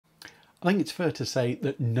I think it's fair to say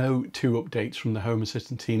that no two updates from the Home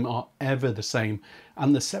Assistant team are ever the same,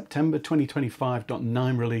 and the September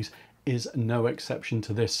 2025.9 release is no exception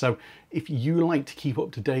to this. So if you like to keep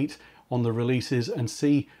up to date on the releases and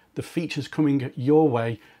see the features coming your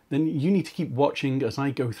way, then you need to keep watching as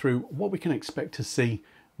I go through what we can expect to see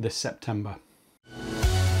this September.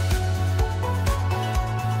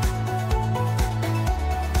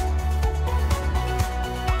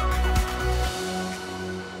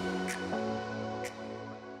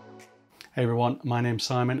 Hey everyone, my name's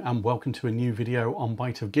Simon and welcome to a new video on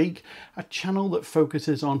Bite of Geek, a channel that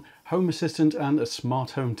focuses on Home Assistant and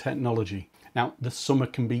smart home technology. Now, the summer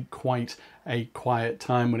can be quite a quiet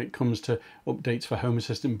time when it comes to updates for Home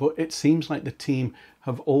Assistant, but it seems like the team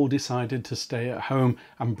have all decided to stay at home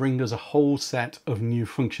and bring us a whole set of new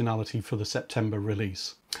functionality for the September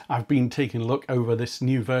release. I've been taking a look over this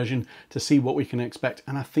new version to see what we can expect,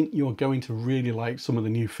 and I think you're going to really like some of the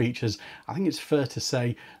new features. I think it's fair to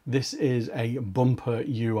say this is a bumper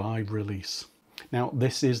UI release. Now,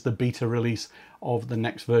 this is the beta release of the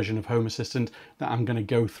next version of Home Assistant that I'm going to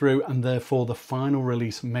go through, and therefore the final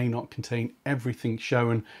release may not contain everything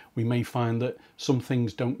shown. We may find that some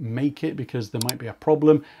things don't make it because there might be a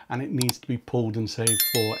problem and it needs to be pulled and saved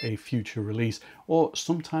for a future release, or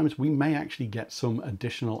sometimes we may actually get some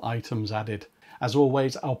additional items added. As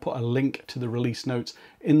always, I'll put a link to the release notes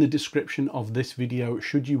in the description of this video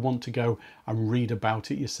should you want to go and read about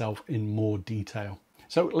it yourself in more detail.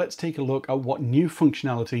 So let's take a look at what new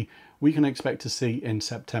functionality we can expect to see in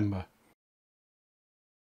September.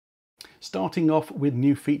 Starting off with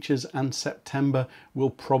new features, and September will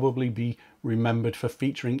probably be remembered for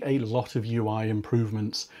featuring a lot of UI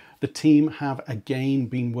improvements. The team have again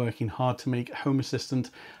been working hard to make Home Assistant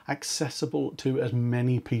accessible to as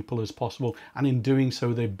many people as possible, and in doing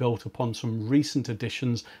so they've built upon some recent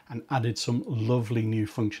additions and added some lovely new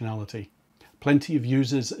functionality. Plenty of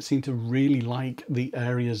users seem to really like the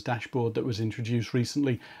Areas dashboard that was introduced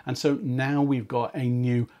recently, and so now we've got a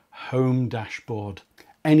new home dashboard.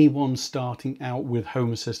 Anyone starting out with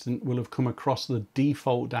Home Assistant will have come across the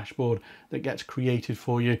default dashboard that gets created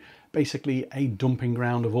for you, basically a dumping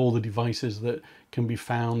ground of all the devices that can be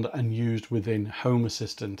found and used within Home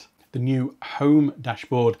Assistant. The new home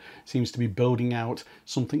dashboard seems to be building out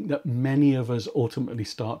something that many of us ultimately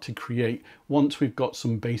start to create once we've got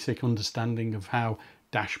some basic understanding of how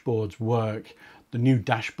dashboards work. The new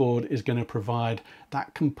dashboard is going to provide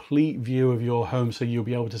that complete view of your home, so you'll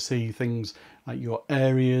be able to see things like your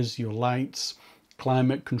areas, your lights,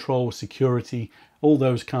 climate control, security, all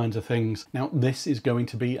those kinds of things. Now, this is going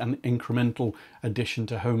to be an incremental addition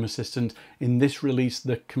to Home Assistant. In this release,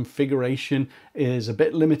 the configuration is a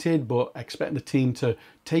bit limited, but expect the team to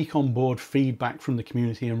take on board feedback from the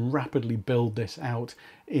community and rapidly build this out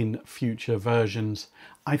in future versions.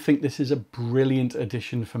 I think this is a brilliant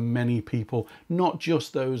addition for many people, not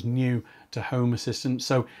just those new to Home Assistant.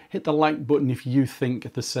 So hit the like button if you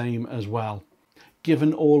think the same as well.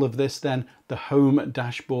 Given all of this, then the home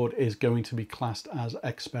dashboard is going to be classed as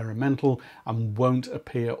experimental and won't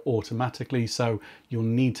appear automatically, so you'll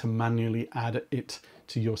need to manually add it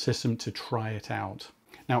to your system to try it out.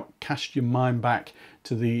 Now, cast your mind back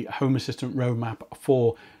to the Home Assistant roadmap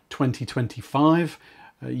for 2025.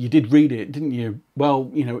 You did read it, didn't you?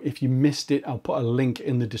 Well, you know, if you missed it, I'll put a link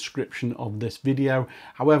in the description of this video.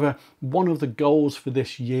 However, one of the goals for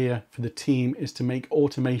this year for the team is to make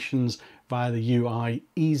automations via the UI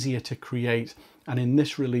easier to create. And in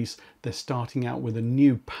this release, they're starting out with a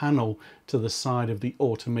new panel to the side of the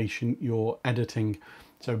automation you're editing.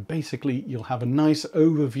 So basically, you'll have a nice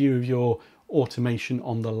overview of your automation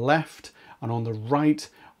on the left, and on the right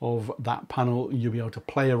of that panel you'll be able to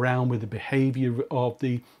play around with the behavior of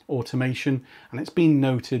the automation. And it's been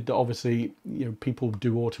noted that obviously, you know, people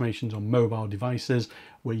do automations on mobile devices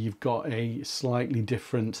where you've got a slightly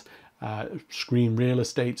different screen real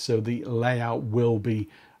estate, so the layout will be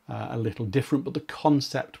a little different, but the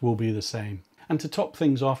concept will be the same. And to top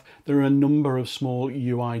things off, there are a number of small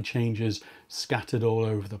UI changes scattered all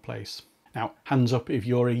over the place. Now, hands up if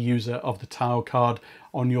you're a user of the tile card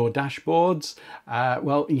on your dashboards.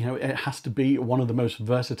 Well, you know, it has to be one of the most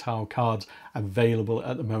versatile cards available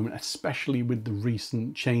at the moment, especially with the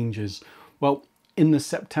recent changes. Well, in the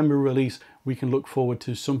September release, we can look forward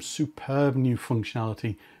to some superb new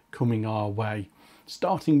functionality coming our way.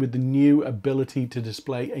 Starting with the new ability to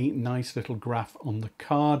display a nice little graph on the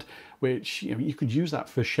card, which, you know, you could use that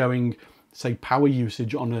for showing, say, power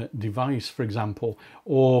usage on a device, for example,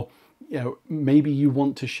 or you know, maybe you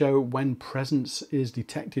want to show when presence is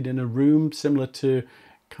detected in a room, similar to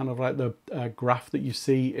kind of like the graph that you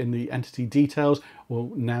see in the entity details. Well,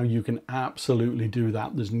 now you can absolutely do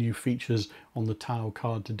that. There's new features on the tile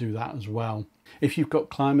card to do that as well. If you've got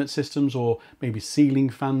climate systems or maybe ceiling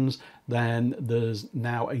fans, then there's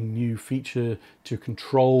now a new feature to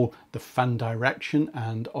control the fan direction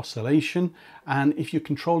and oscillation. And if you're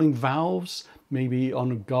controlling valves, maybe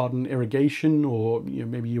on a garden irrigation or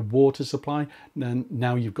maybe your water supply, then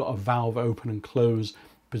now you've got a valve open and close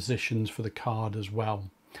positions for the card as well.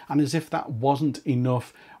 And as if that wasn't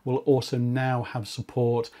enough, we'll also now have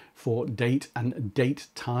support for date and date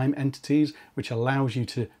time entities, which allows you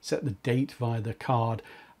to set the date via the card,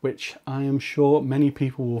 which I am sure many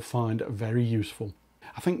people will find very useful.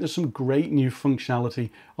 I think there's some great new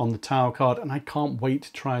functionality on the tile card, and I can't wait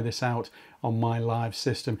to try this out on my live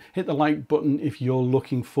system. Hit the like button if you're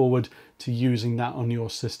looking forward to using that on your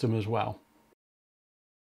system as well.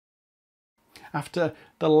 After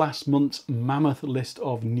the last month's mammoth list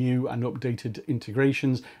of new and updated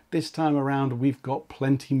integrations, this time around we've got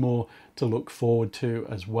plenty more to look forward to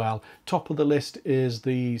as well. Top of the list is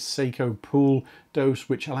the Seiko Pool Dose,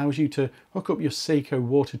 which allows you to hook up your Seiko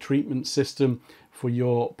water treatment system for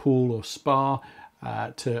your pool or spa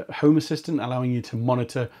to Home Assistant, allowing you to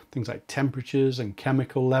monitor things like temperatures and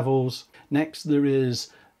chemical levels. Next, there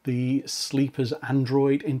is the Sleepers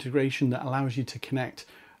Android integration that allows you to connect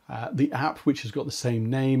the app, which has got the same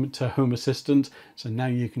name, to Home Assistant. So now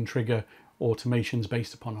you can trigger automations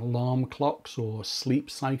based upon alarm clocks or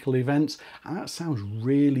sleep cycle events. And that sounds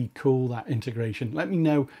really cool, that integration. Let me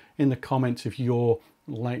know in the comments if you're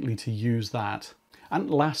likely to use that.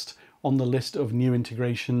 And last on the list of new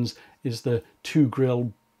integrations is the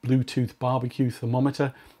 2Grill Bluetooth barbecue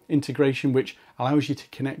thermometer integration, which allows you to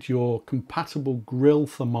connect your compatible grill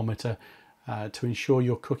thermometer to ensure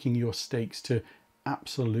you're cooking your steaks to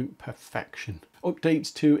absolute perfection.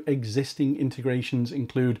 Updates to existing integrations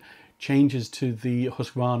include changes to the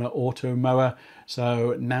Husqvarna Auto Mower,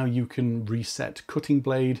 so now you can reset cutting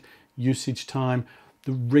blade usage time.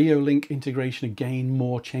 The Reolink integration, again,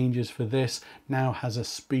 more changes for this, now has a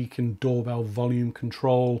speak and doorbell volume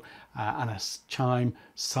control and a chime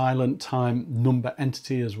silent time number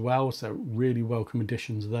entity as well, so really welcome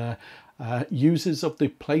additions there. Users of the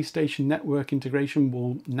PlayStation Network integration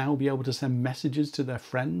will now be able to send messages to their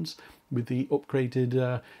friends with the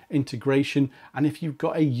upgraded integration. And if you've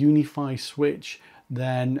got a Uni-Fi switch,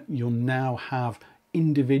 then you'll now have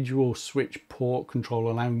individual switch port control,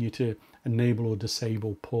 allowing you to enable or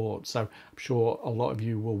disable ports. So I'm sure a lot of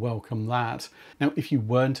you will welcome that. Now, if you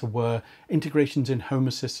weren't aware, integrations in Home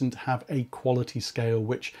Assistant have a quality scale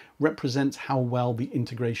which represents how well the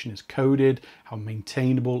integration is coded, how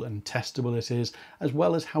maintainable and testable it is, as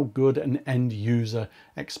well as how good an end user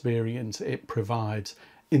experience it provides.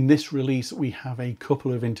 In this release, we have a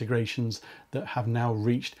couple of integrations that have now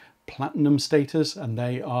reached platinum status, and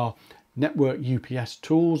they are Network UPS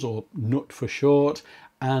Tools, or NUT for short,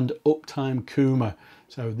 and Uptime Kuma.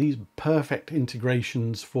 So these are perfect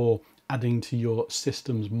integrations for adding to your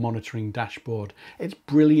system's monitoring dashboard. It's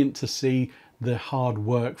brilliant to see the hard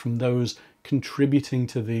work from those contributing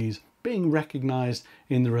to these being recognized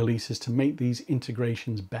in the releases to make these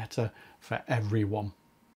integrations better for everyone.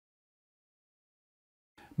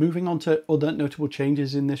 Moving on to other notable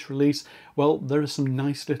changes in this release, well, there are some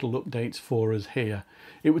nice little updates for us here.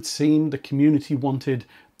 It would seem the community wanted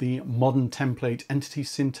the modern template entity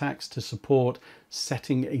syntax to support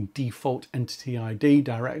setting a default entity ID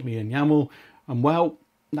directly in YAML, and well,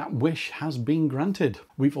 that wish has been granted.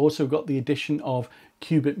 We've also got the addition of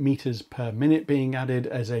cubic meters per minute being added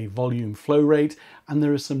as a volume flow rate, and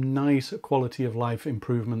there are some nice quality of life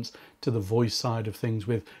improvements to the voice side of things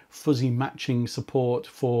with fuzzy matching support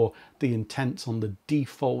for the intents on the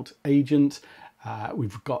default agent.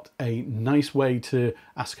 We've got a nice way to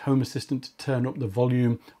ask Home Assistant to turn up the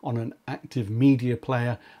volume on an active media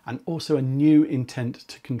player, and also a new intent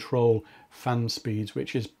to control fan speeds,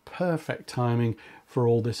 which is perfect timing for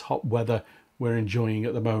all this hot weather we're enjoying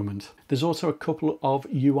at the moment. There's also a couple of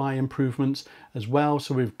UI improvements as well.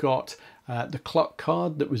 So we've got the clock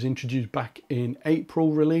card that was introduced back in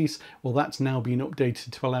April release. Well, that's now been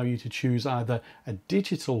updated to allow you to choose either a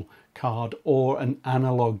digital card or an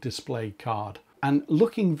analog display card. And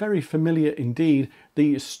looking very familiar indeed,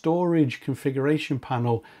 the storage configuration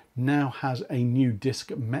panel now has a new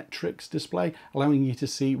disk metrics display, allowing you to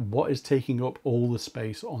see what is taking up all the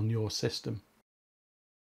space on your system.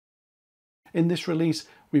 In this release,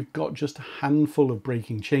 we've got just a handful of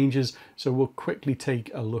breaking changes, so we'll quickly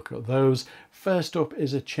take a look at those. First up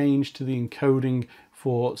is a change to the encoding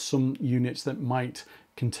for some units that might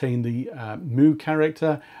contain the Moo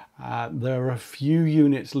character. There are a few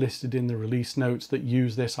units listed in the release notes that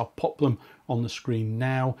use this. I'll pop them on the screen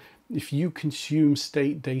now. If you consume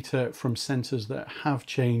state data from sensors that have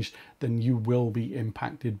changed, then you will be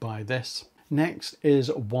impacted by this. Next is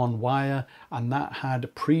OneWire, and that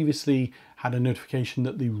had previously had a notification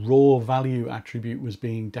that the raw value attribute was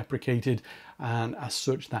being deprecated, and as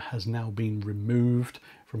such that has now been removed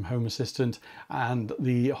from Home Assistant. And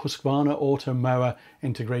the Husqvarna Auto Mower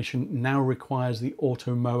integration now requires the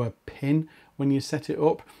Auto Mower pin when you set it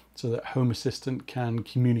up, so that Home Assistant can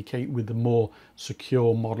communicate with the more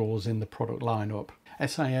secure models in the product lineup.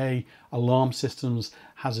 SIA Alarm Systems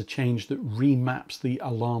has a change that remaps the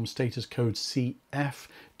alarm status code CF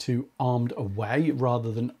to armed away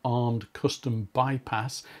rather than armed custom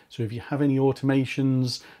bypass. So if you have any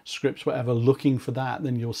automations, scripts, whatever, looking for that,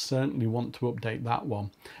 then you'll certainly want to update that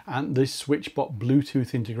one. And this SwitchBot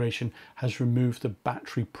Bluetooth integration has removed the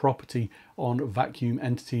battery property on vacuum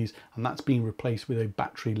entities, and that's being replaced with a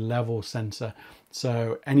battery level sensor.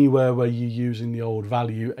 So anywhere where you're using the old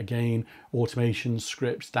value, again, automations,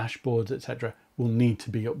 scripts, dashboards, etc., will need to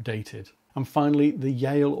be updated. And finally, the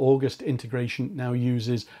Yale August integration now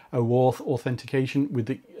uses OAuth authentication with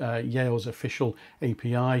the Yale's official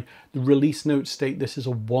API. The release notes state this is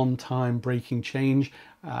a one-time breaking change.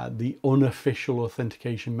 The unofficial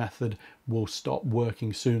authentication method will stop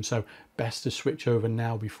working soon, so best to switch over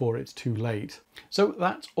now before it's too late. So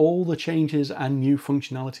that's all the changes and new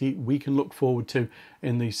functionality we can look forward to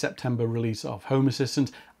in the September release of Home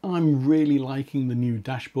Assistant. I'm really liking the new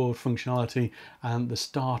dashboard functionality and the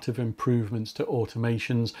start of improvements to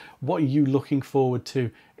automations. What are you looking forward to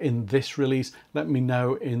in this release? Let me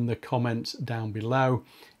know in the comments down below.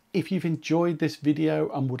 If you've enjoyed this video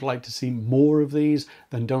and would like to see more of these,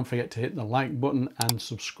 then don't forget to hit the like button and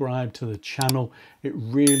subscribe to the channel. It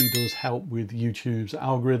really does help with YouTube's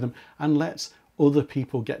algorithm and lets other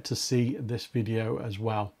people get to see this video as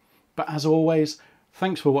well. But as always,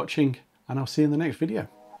 thanks for watching, and I'll see you in the next video.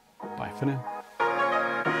 Bye for now.